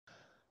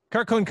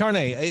Carcon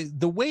Carne,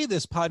 the way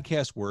this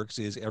podcast works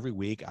is every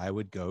week I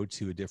would go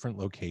to a different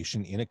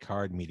location in a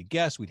car and meet a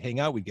guest. We'd hang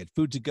out, we'd get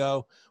food to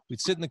go, we'd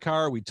sit in the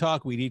car, we'd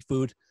talk, we'd eat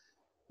food.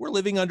 We're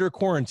living under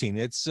quarantine.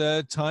 It's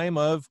a time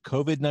of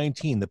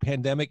COVID-19. The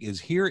pandemic is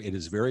here. It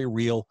is very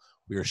real.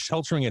 We are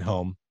sheltering at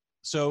home.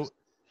 So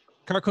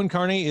Carcon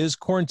Carne is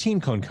Quarantine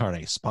Con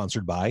Carne,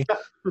 sponsored by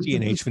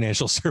G&H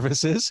Financial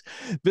Services.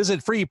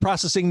 Visit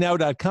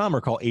freeprocessingnow.com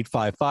or call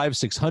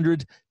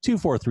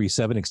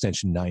 855-600-2437,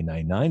 extension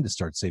 999 to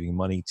start saving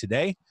money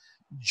today.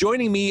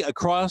 Joining me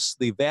across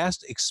the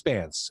vast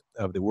expanse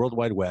of the World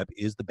Wide Web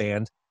is the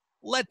band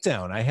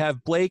Letdown. I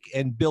have Blake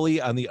and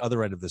Billy on the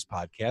other end of this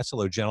podcast.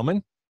 Hello,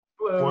 gentlemen.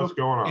 Hello. What's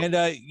going on? And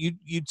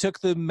you took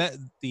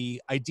the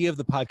idea of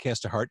the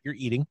podcast to heart. You're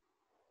eating.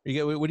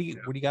 What do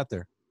you got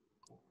there?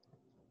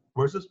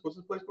 What's this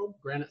place called?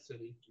 Granite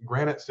City.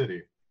 Granite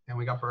City. And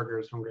we got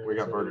burgers from Granite City.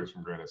 We got burgers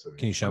from Granite City.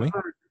 Can you show me?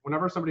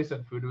 Whenever somebody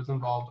said food was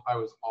involved, I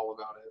was all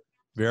about it.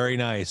 Very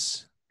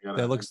nice.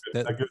 That looks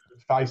that good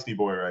feisty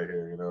boy right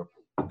here, you know.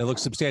 That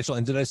looks substantial.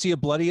 And did I see a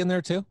bloody in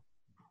there too?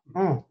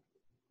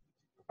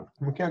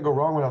 We can't go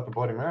wrong without the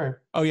Bloody Mary.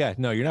 Oh yeah,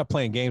 no, you're not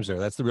playing games there.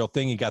 That's the real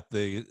thing. You got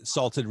the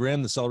salted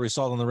rim, the celery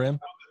salt on the rim.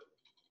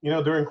 You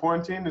know, during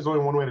quarantine, there's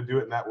only one way to do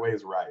it, and that way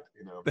is right.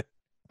 You know.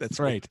 That's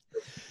right.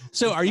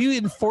 So, are you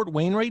in Fort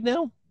Wayne right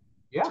now?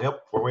 Yeah.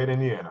 Yep, Fort Wayne,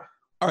 Indiana.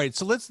 All right,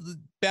 so let's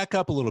back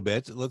up a little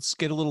bit. Let's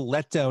get a little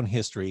Letdown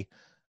history.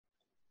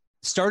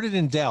 Started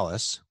in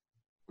Dallas.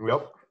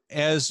 Yep.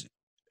 As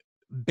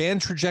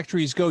band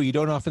trajectories go, you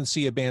don't often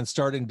see a band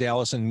start in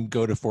Dallas and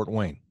go to Fort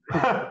Wayne.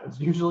 It's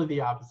usually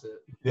the opposite.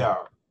 Yeah,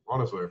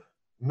 honestly.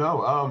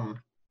 No,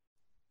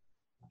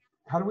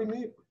 how do we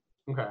meet?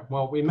 Okay,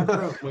 well, we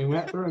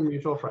met through a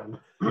mutual friend.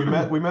 We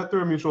met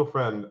through a mutual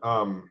friend,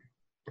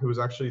 who was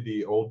actually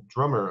the old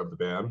drummer of the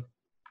band.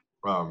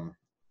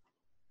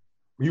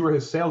 You were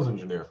his sales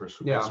engineer for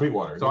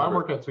Sweetwater. So I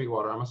work at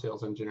Sweetwater. I'm a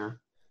sales engineer.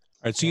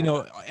 All right, so you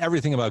know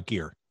everything about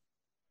gear.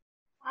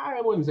 I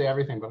wouldn't say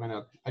everything, but I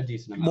know a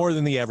decent amount. More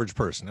than the average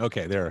person.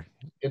 Okay, there.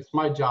 It's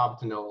my job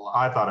to know a lot.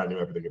 I thought I knew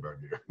everything about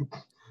gear.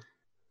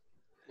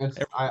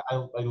 I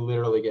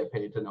literally get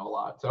paid to know a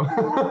lot, so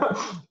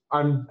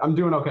I'm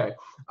doing okay.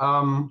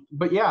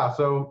 But yeah,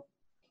 so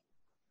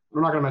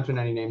we're not gonna mention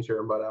any names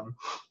here, but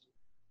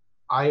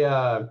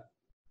I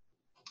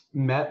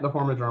met the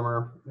former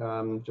drummer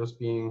just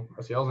being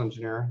a sales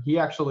engineer. He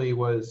actually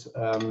was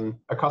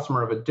a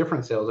customer of a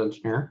different sales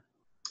engineer,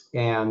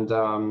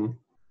 and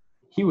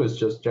he was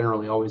just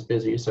generally always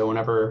busy. So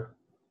whenever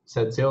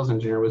said sales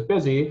engineer was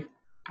busy,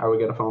 I would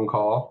get a phone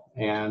call,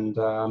 and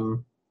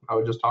I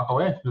would just talk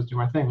away, just do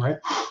my thing, right?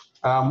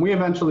 We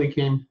eventually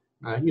became,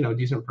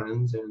 decent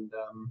friends, and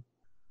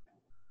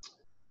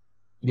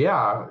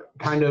yeah,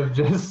 kind of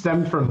just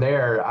stemmed from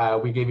there.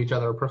 We gave each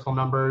other personal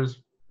numbers.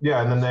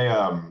 Yeah, and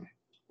then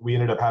we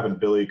ended up having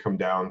Billy come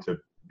down to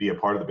be a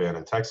part of the band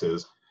in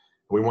Texas.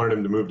 We wanted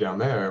him to move down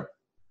there,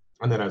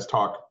 and then as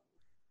talk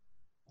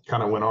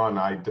kind of went on,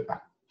 I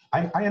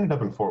ended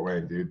up in Fort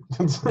Wayne, dude.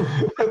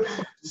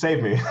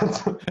 Save me.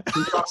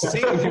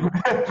 Save me.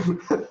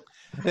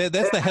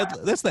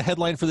 That's the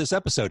headline for this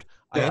episode.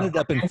 Yeah. I ended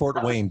up in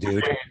Fort Wayne,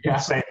 dude. Yeah.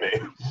 Save me.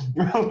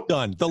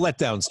 Done. The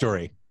Letdown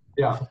story.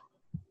 Yeah.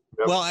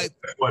 Well,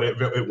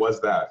 it was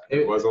that.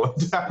 It was a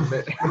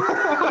letdown.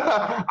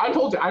 I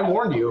told you. I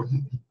warned you.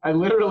 I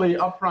literally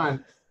up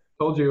front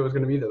told you it was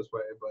going to be this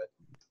way, but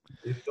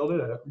you still did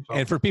it. So.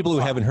 And for people who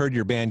haven't heard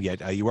your band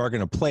yet, you are going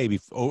to play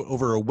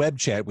over a web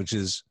chat, which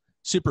is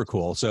super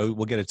cool. So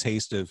we'll get a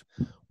taste of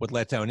what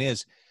Letdown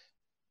is.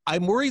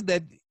 I'm worried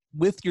that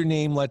with your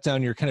name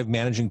Letdown, you're kind of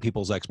managing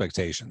people's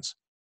expectations.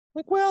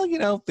 Like, well,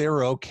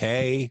 they're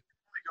okay. They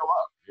go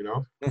up,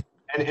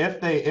 and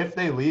if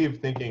they leave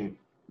thinking,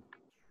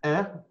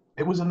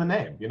 it was in the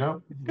name, Yeah.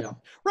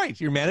 Right.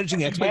 You're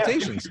managing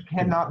expectations. You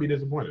cannot be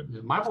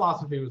disappointed. My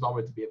philosophy was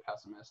always to be a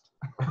pessimist.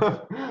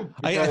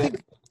 I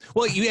think,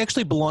 well, you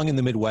actually belong in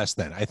the Midwest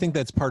then. I think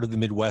that's part of the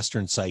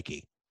Midwestern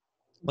psyche.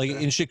 Like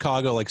in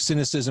Chicago, like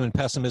cynicism and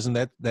pessimism,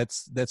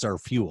 that's our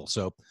fuel.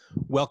 So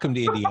welcome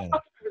to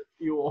Indiana.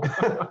 Fuel.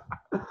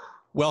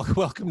 Well,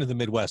 welcome to the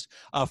Midwest.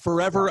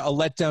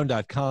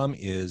 Foreverletdown.com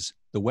is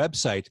the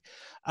website.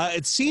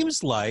 It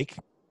seems like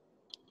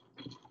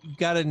you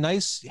got a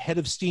nice head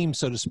of steam,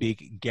 so to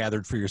speak,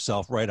 gathered for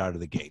yourself right out of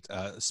the gate.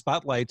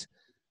 Spotlight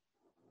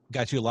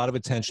got you a lot of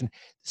attention.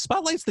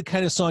 Spotlight's the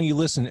kind of song you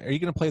listen. Are you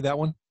going to play that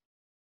one?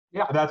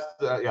 Yeah, that's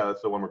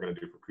the one we're going to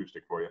do for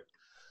acoustic for you.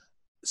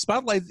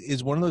 Spotlight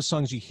is one of those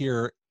songs you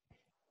hear.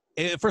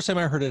 First time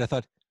I heard it, I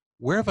thought,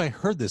 where have I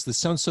heard this? This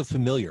sounds so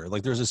familiar.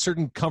 Like there's a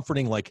certain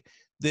comforting, like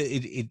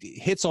it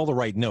hits all the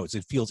right notes.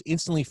 It feels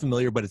instantly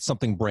familiar, but it's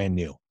something brand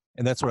new.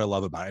 And that's what I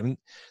love about it. I mean,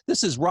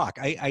 this is rock.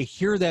 I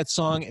hear that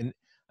song and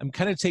I'm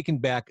kind of taken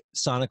back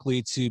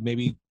sonically to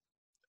maybe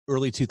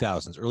early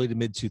 2000s, early to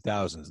mid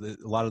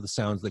 2000s. A lot of the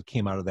sounds that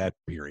came out of that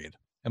period.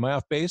 Am I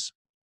off base?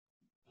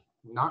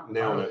 Not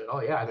nailed it.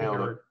 Oh yeah, I think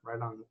you're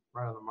right on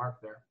the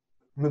mark there.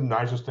 The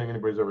nicest thing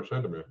anybody's ever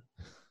said to me.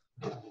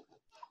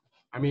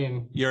 I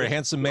mean, You're a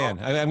handsome man.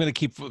 I'm going to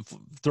keep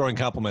throwing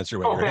compliments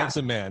your way. You're a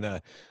handsome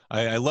man.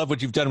 I love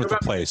what you've done with the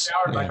place.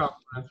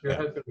 Your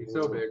head's going to be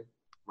so big.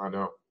 I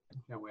know.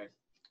 Can't wait.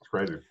 It's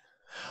crazy.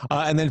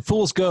 And then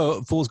Fool's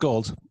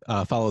Gold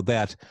followed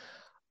that.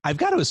 I've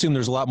got to assume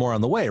there's a lot more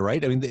on the way,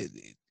 right? I mean,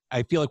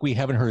 I feel like we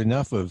haven't heard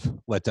enough of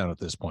Letdown at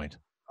this point.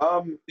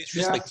 It's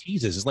just like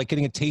teases. It's like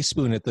getting a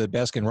teaspoon at the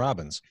Baskin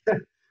Robbins.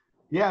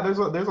 Yeah, there's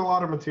a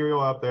lot of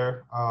material out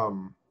there.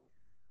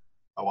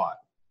 A lot.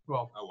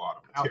 Well, a lot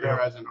of out material.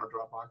 there as in our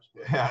Dropbox.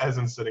 Yeah, as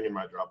in sitting in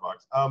my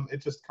Dropbox.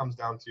 It just comes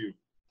down to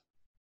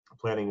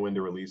planning when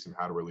to release and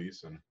how to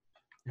release and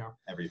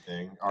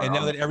everything. And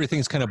now that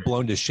everything's kind of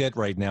blown to shit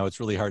right now, it's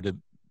really hard to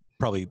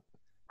probably.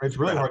 It's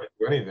really hard to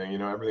do anything. You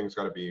know, everything's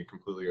got to be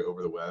completely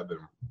over the web. And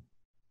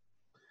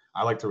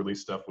I like to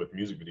release stuff with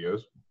music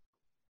videos.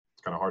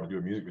 It's kind of hard to do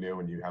a music video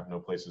when you have no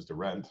places to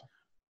rent.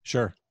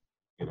 Sure.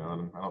 You know,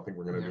 and I don't think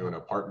we're going to do an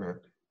apartment.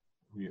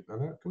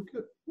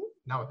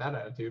 Not with that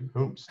attitude.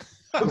 Oops.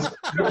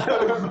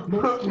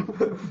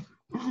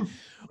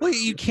 Well,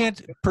 you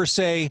can't per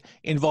se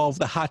involve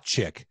the hot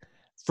chick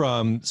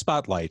from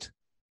Spotlight,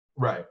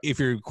 right? If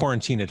you're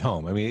quarantined at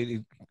home. I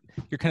mean,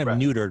 you're kind of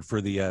neutered for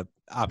the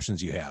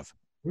options you have.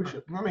 We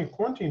should. I mean,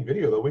 quarantine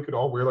video though. We could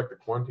all wear like the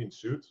quarantine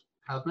suits.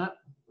 Hazmat.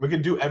 We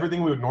could do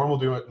everything we would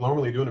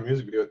normally do in a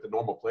music video at the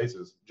normal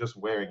places, just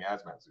wearing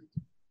hazmat suits.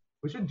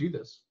 We should do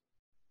this.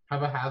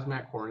 Have a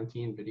hazmat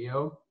quarantine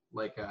video.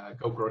 Like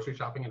go grocery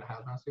shopping in a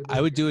hazmat suit? I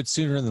would do it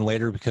sooner than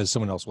later because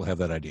someone else will have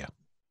that idea.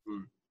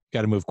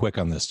 Got to move quick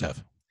on this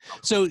stuff.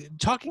 So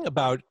talking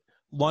about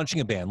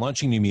launching a band,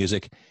 launching new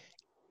music,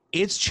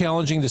 it's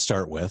challenging to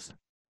start with.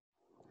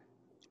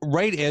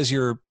 Right as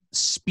you're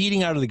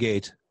speeding out of the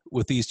gate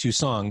with these two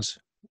songs,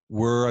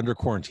 we're under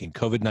quarantine.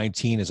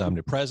 COVID-19 is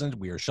omnipresent.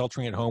 We are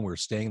sheltering at home. We're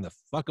staying the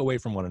fuck away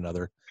from one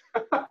another.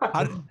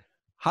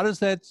 How does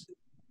that,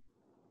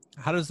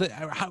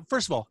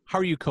 first of all, how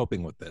are you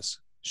coping with this?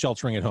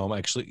 Sheltering at home.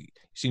 Actually, you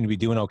seem to be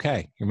doing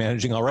okay. You're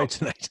managing all right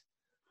tonight.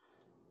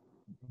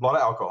 A lot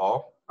of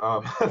alcohol,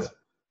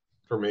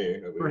 for me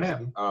at least. For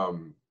him.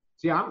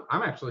 See, I'm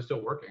actually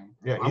still working.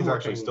 Yeah, he's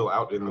actually still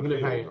out in the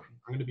field. I'm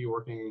going to be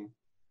working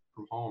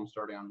from home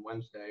starting on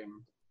Wednesday.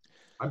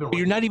 And but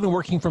you're not even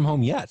working from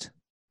home yet.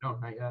 No,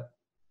 not yet.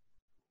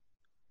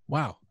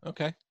 Wow.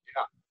 Okay.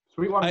 Yeah.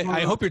 Sweet.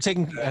 I hope you're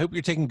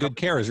taking good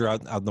care as you're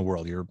out in the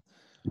world. You're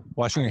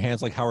washing your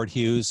hands like Howard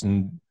Hughes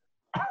and.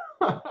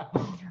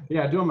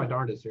 Yeah, doing my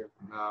darndest here.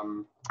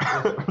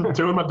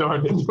 Doing my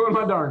darndest.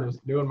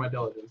 Doing my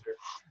diligence here.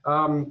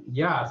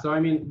 Yeah, so I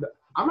mean,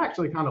 I'm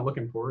actually kind of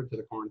looking forward to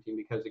the quarantine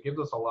because it gives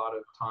us a lot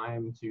of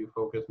time to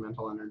focus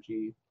mental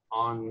energy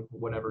on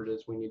whatever it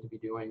is we need to be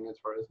doing as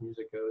far as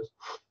music goes.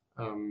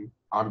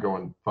 I'm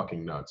going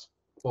fucking nuts.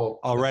 Well,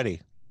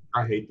 already.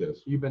 I hate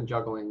this. You've been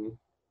juggling.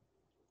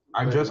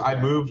 I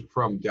moved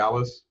from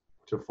Dallas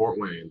to Fort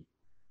Wayne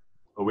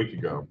a week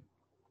ago,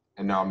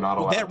 and now I'm not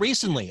allowed. That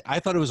recently? I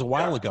thought it was a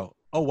while ago.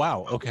 Oh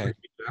wow. Okay. A week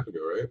and a half ago,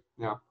 right?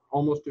 Yeah,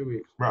 almost 2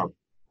 weeks. Bro.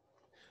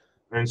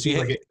 And it seems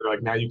like they're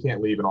like now you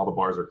can't leave and all the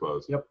bars are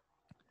closed. Yep.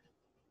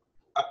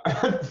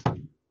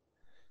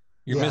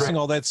 You're missing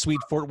all that sweet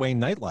Fort Wayne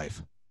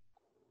nightlife.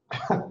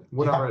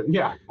 Whatever.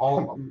 Yeah.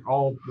 All one.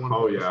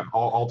 Oh yeah.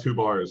 All two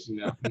bars.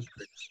 Yeah.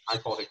 High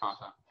quality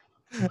content.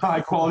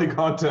 High quality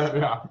content.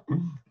 Yeah.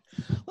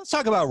 Let's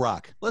talk about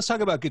rock. Let's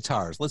talk about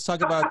guitars. Let's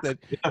talk about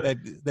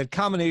that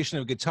combination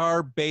of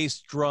guitar, bass,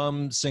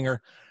 drum,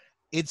 singer.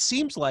 It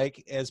seems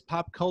like as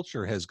pop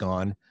culture has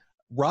gone,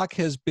 rock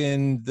has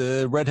been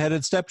the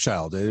redheaded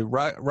stepchild.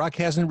 Rock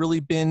hasn't really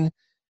been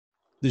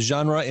the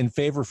genre in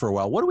favor for a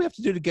while. What do we have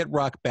to do to get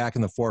rock back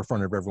in the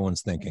forefront of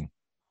everyone's thinking?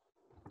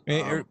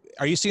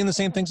 Are you seeing the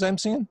same things I'm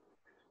seeing?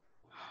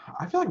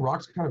 I feel like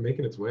rock's kind of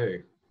making its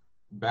way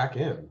back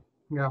in.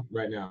 Yeah.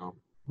 Right now.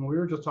 Well, we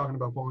were just talking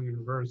about Falling in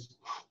Reverse,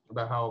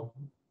 about how,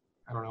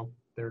 I don't know,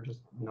 they're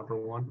just number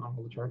one on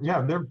all the charts.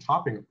 Yeah, they're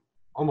topping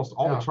almost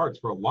all the charts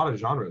for a lot of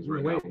genres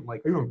right now.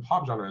 Like even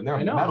pop genre, and they're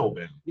a metal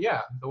band.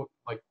 Yeah, and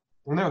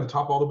they're on the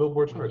top of all the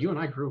Billboard charts. You and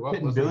I grew up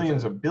hitting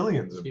billions of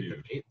views.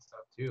 And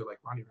stuff too. Like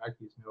Ronnie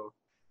Radke's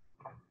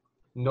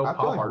no I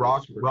pop feel like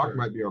rock sure.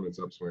 might be on its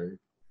upswing.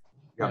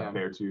 You got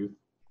Beartooth,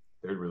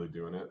 they're really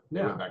doing it.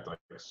 They went back to like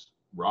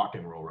rock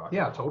and roll rock.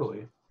 Yeah,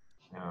 totally.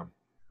 Yeah.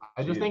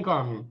 I just think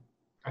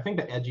I think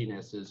the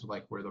edginess is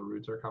like where the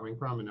roots are coming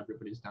from, and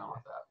everybody's down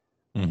with that.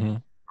 Mm-hmm.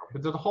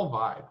 But there's a whole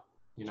vibe,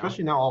 you know.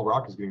 Especially now, all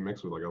rock is getting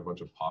mixed with like a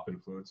bunch of pop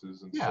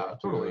influences and stuff. Yeah,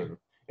 totally.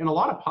 And a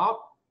lot of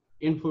pop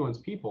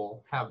influenced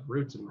people have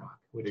roots in rock,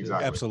 which is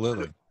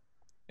absolutely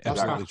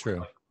true.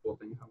 Like the cool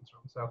thing comes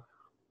from. So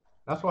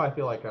that's why I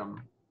feel like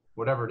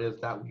whatever it is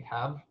that we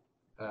have,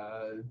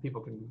 people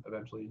can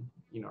eventually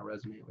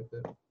resonate with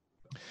it.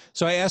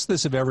 So I asked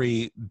this of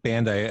every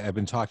band I've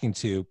been talking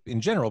to in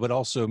general, but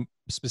also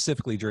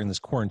specifically during this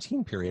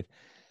quarantine period.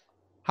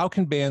 How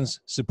can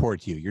bands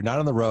support you? You're not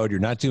on the road. You're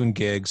not doing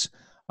gigs.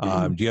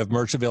 Do you have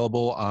merch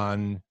available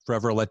on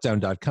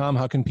foreverletdown.com?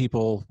 How can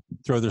people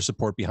throw their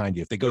support behind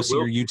you? If they go see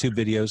your YouTube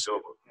videos.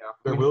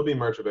 There will be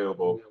merch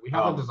available. Yeah, we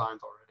have the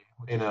designs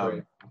already. In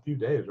a few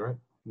days, right?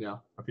 Yeah.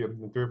 A few,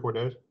 in 3 or 4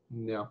 days.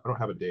 Yeah. I don't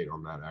have a date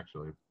on that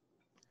actually.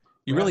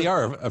 You really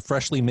are a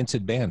freshly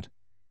minted band.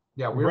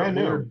 Yeah, we're brand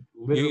new.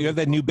 You have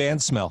that new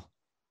band smell.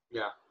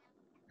 Yeah.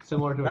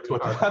 Similar to That's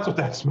what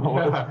that smell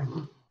was. Yeah.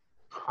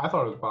 I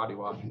thought it was body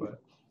wash,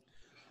 but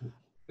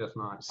just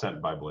not.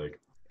 Sent by Blake.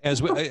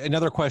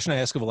 Another question I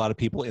ask of a lot of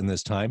people in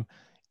this time,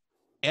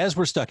 as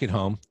we're stuck at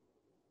home,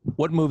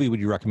 what movie would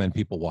you recommend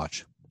people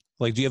watch?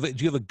 Like, do you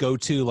have a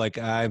go-to, like,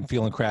 I'm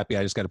feeling crappy,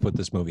 I just got to put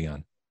this movie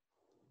on?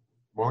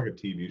 More like a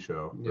TV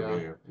show.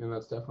 Yeah, and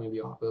that's definitely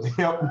The Office.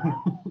 Yep.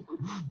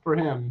 For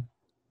him.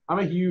 I'm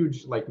a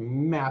huge, like,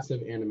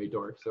 massive anime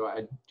dork, so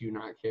I do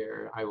not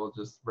care. I will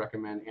just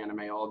recommend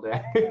anime all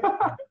day.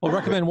 Well,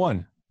 recommend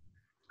one.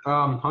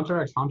 Hunter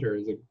x Hunter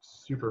is a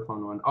super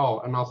fun one. Oh,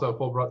 and also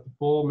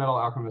Full Metal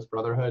Alchemist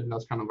Brotherhood.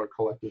 That's kind of our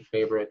collective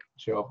favorite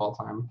show of all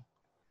time.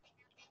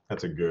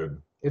 That's a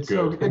good. It's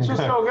good. it's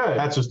just so good.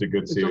 That's just a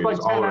good It's series.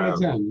 just like 10 out of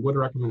 10. Would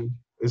recommend.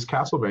 Is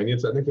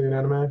Castlevania technically an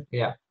anime?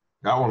 Yeah.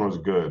 That one was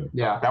good.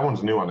 Yeah. That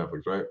one's new on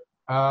Netflix,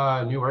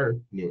 right? Newer.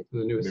 New.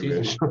 The newest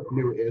New-ish. season.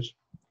 Newer-ish.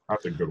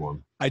 That's a good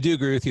one. I do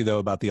agree with you, though,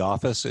 about The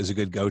Office is a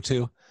good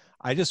go-to.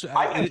 I can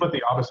put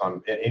The Office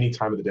on at any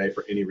time of the day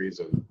for any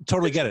reason.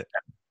 Totally get it.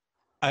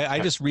 I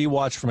just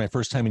rewatched for my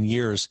first time in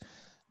years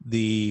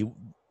the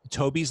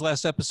Toby's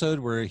last episode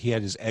where he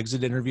had his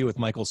exit interview with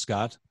Michael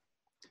Scott.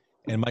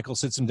 And Michael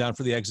sits him down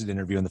for the exit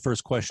interview. And the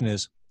first question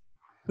is,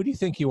 who do you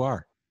think you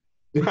are?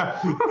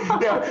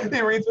 Yeah,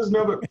 he reads his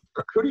number.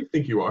 Who do you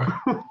think you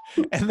are?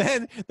 And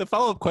then the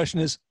follow-up question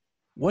is,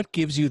 what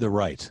gives you the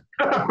right?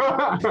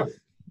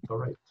 All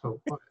right. So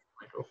what,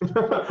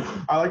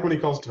 Michael? I like when he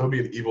calls Toby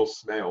an evil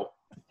snail.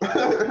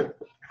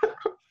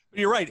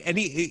 You're right.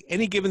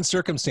 Any given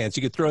circumstance,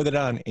 you could throw that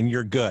on and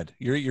you're good.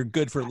 You're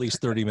good for at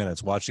least 30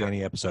 minutes watching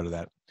any episode of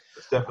that.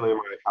 It's definitely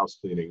my house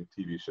cleaning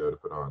TV show to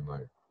put on.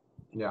 Like,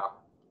 yeah.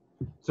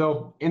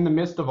 So in the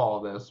midst of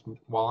all of this,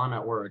 while I'm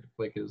at work,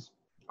 Blake is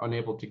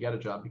unable to get a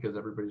job because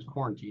everybody's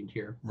quarantined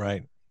here.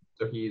 Right.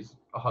 So he's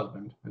a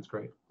husband. It's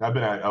great. I've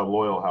been a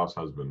loyal house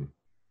husband.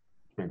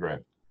 It's been great.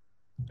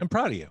 I'm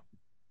proud of you.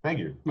 Thank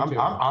you. Me I'm too.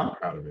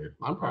 proud of you.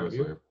 I'm proud of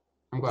you.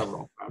 I'm glad we're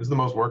all proud. This is the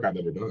most work I've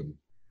ever done.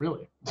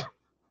 Really?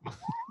 All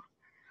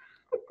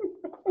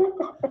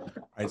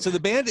right. So the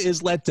band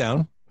is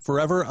Letdown.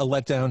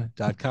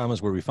 ForeverALetdown.com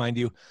is where we find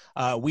you.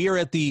 We are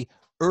at the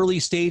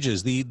early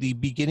stages, the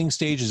beginning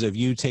stages of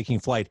you taking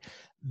flight.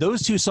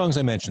 Those two songs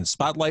I mentioned,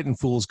 Spotlight and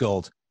Fool's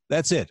Gold,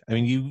 that's it. I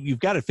mean, you've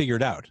got it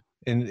figured out.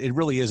 And it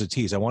really is a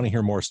tease. I want to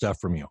hear more stuff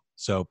from you.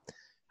 So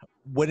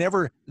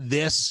whenever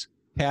this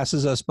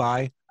passes us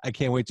by, I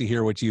can't wait to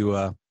hear what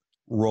you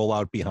roll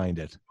out behind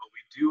it. Well,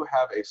 we do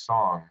have a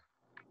song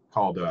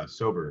called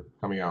Sober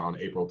coming out on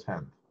April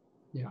 10th.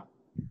 Yeah.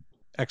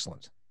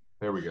 Excellent.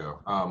 There we go.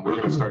 We're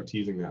going to start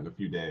teasing that in a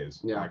few days.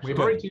 Yeah. Actually. We've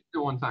already teased it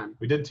one time.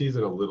 We did tease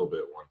it a little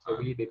bit one A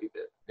time. wee baby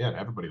bit. Yeah, and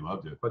everybody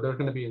loved it. But there's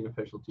going to be an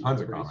official teaser. Tons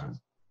of pretty comments.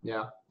 soon.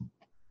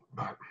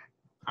 Yeah.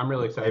 I'm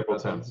really excited April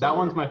about 10th, that. That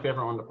one's my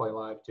favorite one to play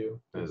live,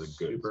 too. That is a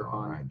good super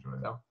song. fun. I enjoy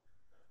it.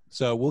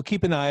 So we'll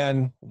keep an eye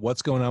on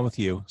what's going on with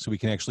you so we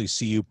can actually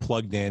see you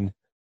plugged in,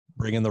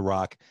 bring in the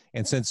rock.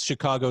 And since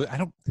Chicago,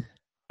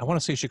 I want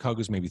to say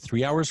Chicago's maybe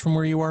 3 hours from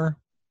where you are.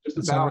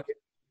 Just about.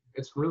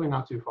 It's really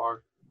not too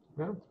far.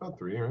 Yeah, it's about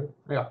 3, right?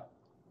 Yeah.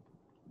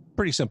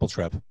 Pretty simple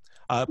trip.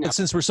 Yeah. But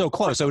since we're so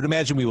close, I would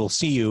imagine we will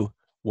see you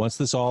once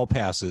this all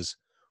passes.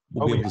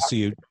 We'll be able to see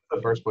you. It's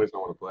the first place I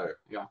want to play.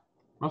 Yeah.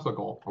 That's the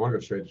goal. I want to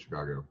go straight to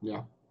Chicago.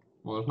 Yeah.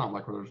 Well, there's not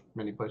like there's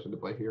many places to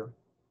play here.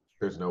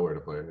 There's nowhere to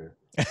play here.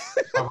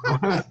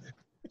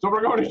 So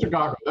we're going to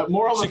Chicago. That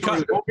moral of the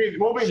story.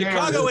 We'll be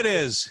Chicago there. it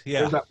is. Yeah.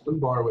 There's that one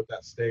bar with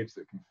that stage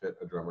that can fit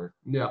a drummer.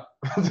 Yeah.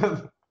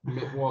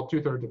 Well,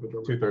 2/3 of a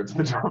drummer. 2/3 of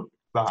the drum.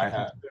 The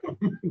hi-hat.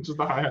 Just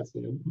the hi-hat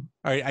stand.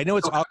 All right. I know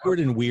it's awkward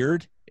and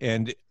weird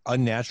and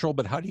unnatural,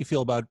 but how do you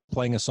feel about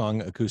playing a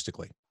song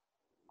acoustically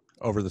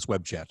over this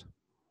web chat?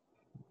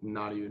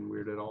 Not even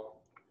weird at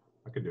all.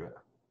 I could do it.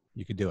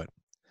 You could do it.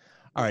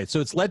 All right. So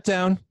it's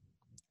Letdown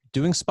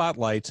doing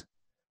Spotlight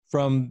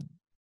from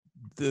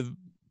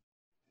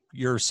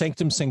your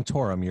Sanctum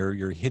Sanctorum,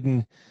 your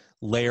hidden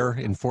lair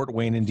in Fort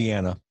Wayne,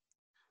 Indiana.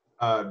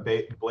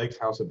 Blake's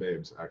House of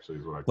Babes, actually,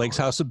 is what I call Blake's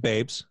it. House of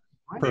Babes.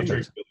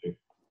 Perfect.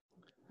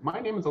 My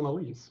name is on the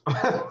lease.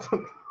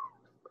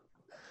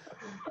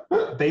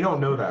 They don't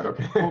know that,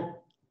 okay?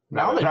 Well,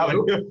 now they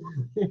do.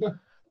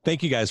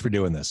 Thank you guys for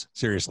doing this.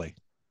 Seriously.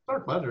 It's our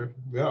pleasure.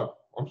 Yeah,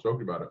 I'm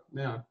stoked about it.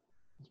 Yeah.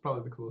 It's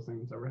probably the coolest thing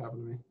that's ever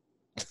happened to me.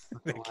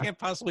 It can't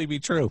possibly be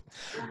true.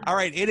 All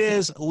right. It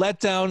is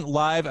Letdown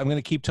Live. I'm going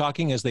to keep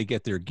talking as they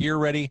get their gear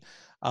ready.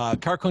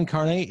 Car Con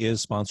Carne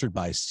is sponsored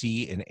by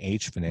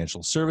C&H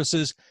Financial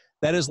Services.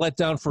 That is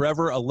Letdown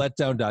Forever,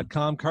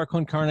 aletdown.com. Car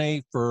Con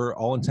Carne, for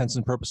all intents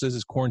and purposes,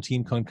 is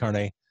Quarantine Con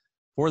Carne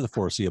for the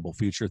foreseeable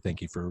future.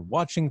 Thank you for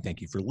watching. Thank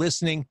you for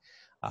listening.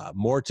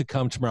 More to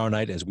come tomorrow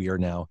night as we are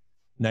now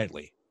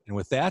nightly. And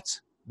with that,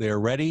 they're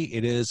ready.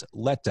 It is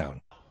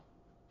Letdown.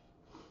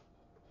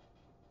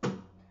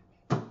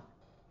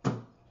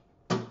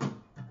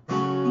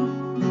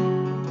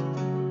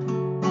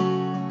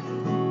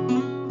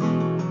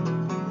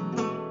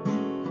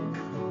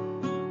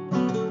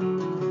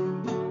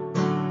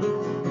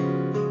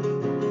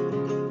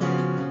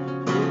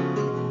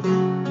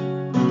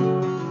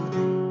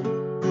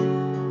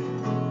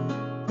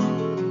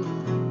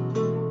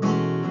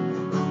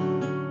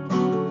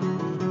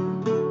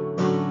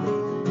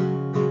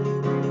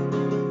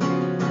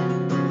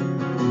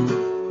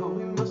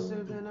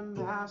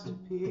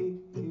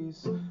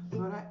 masterpiece,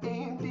 but I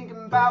ain't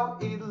thinking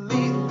about it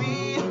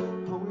lately.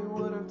 Homie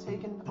would have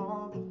taken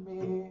all of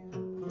me.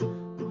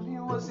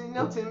 Homie wasn't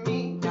up to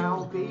me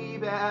now,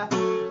 baby. I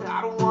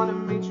don't wanna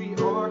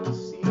matriarch to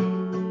see.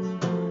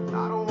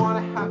 I don't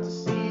wanna have to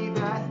see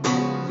that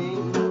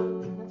ending.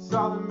 It's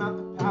all about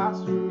the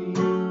past for me.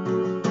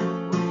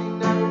 You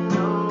never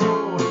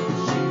know.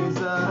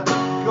 She's a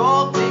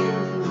gold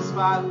digger in the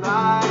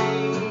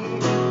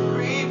spotlight.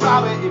 Great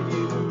robber if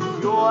you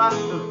lose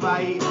your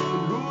fight.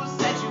 Who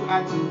said you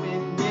had to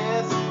win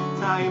this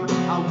time?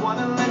 I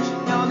wanna let you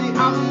know that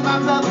I'm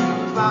about to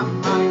lose my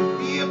mind.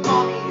 Be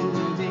upon me in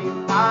the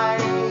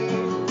daylight.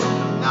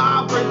 I'm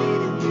not worthy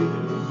to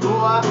use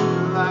your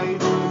light.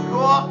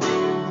 Gold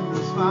digger in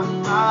the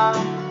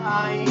spotlight.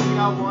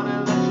 I wanna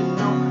let you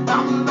know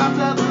I'm about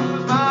to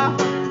lose my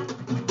mind.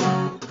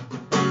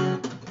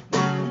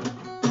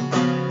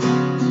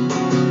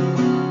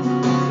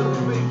 So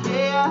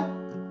forget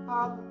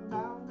all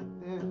about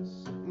this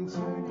and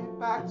turn it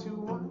back to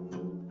one.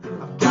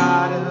 I've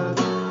got a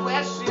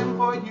question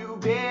for you,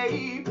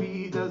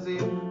 baby. Does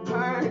it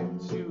hurt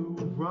to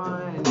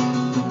run?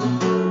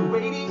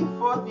 Waiting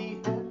for the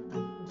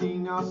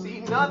ending, I'll see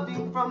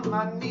nothing from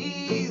my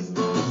knees.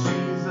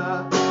 She's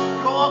a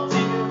gold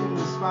digger in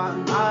the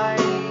spotlight.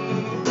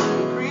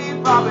 Great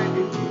robber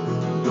if you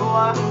lose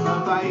your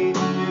fight.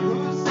 And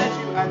who said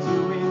you had to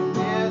win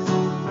this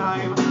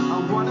time? I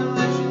wanna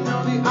let you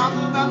know that I'm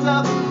about to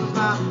lose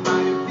my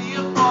mind.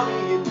 Feel for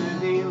me in the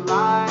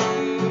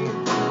daylight.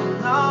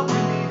 Love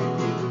with me if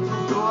you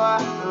lose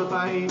your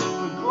fight.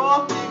 The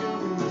gold digger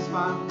in the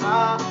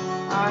spotlight.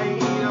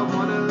 I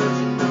wanna let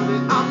you know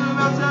that I'm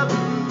about to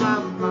lose my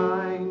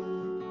mind.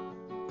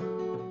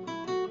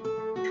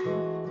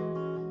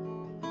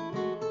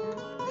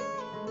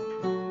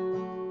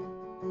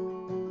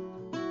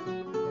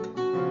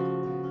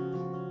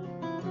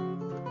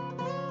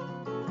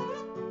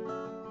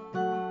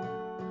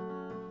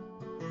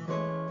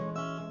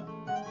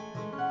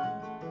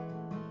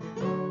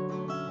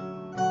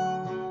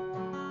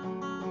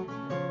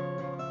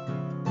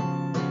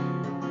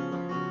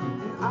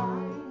 I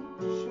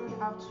should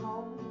have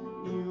told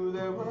you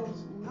there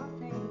was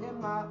nothing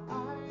in my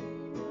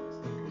eyes.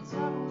 The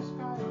table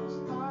sky was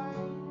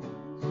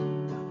lies,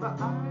 but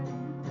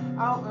I'm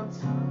out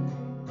of time.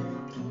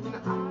 And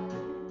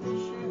I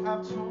should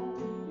have told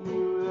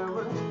you there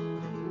was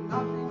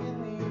nothing in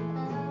the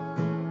air.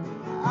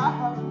 I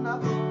have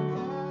nothing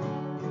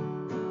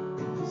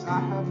there, 'cause I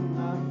have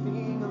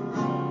nothing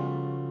left.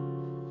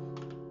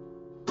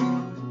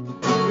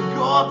 The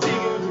gold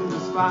diggers in the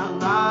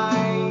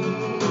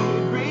spotlight.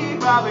 Great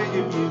robber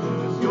if you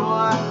lose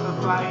your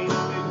fight.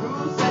 And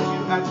who said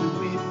you had to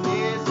win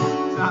this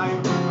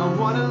time? I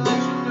wanna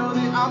let you know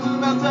that I'm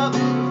about to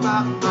lose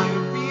my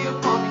mind. Be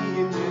upon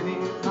me in the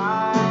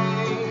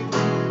daylight.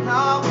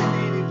 Now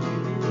with it if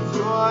you lose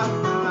your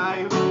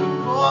life. The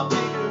gold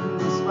digger in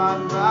the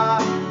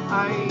spotlight.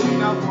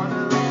 I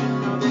wanna let you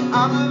know that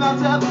I'm about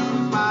to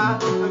lose my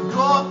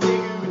gold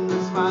digger in the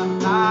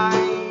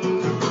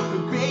spotlight. The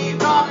great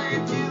robber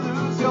if you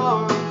lose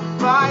your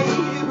fight.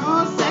 Who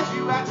said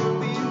you had to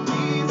win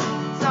this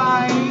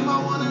time? I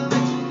wanna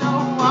let you know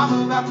I'm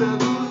about to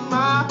lose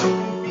my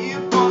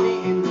feel for me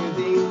in the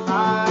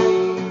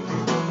daylight.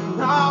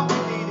 Now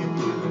with it if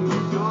you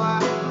lose your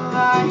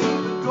life.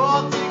 The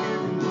gold digger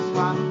in the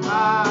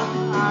spotlight.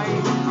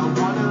 I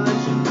wanna let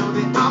you know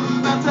that I'm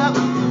about to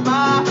lose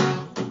my.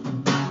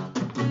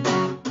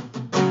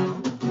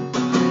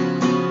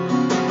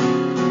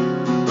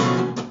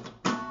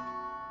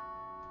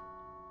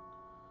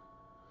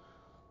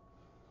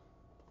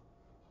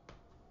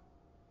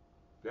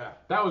 Yeah,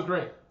 That was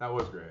great. that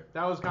was great.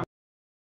 That was kind of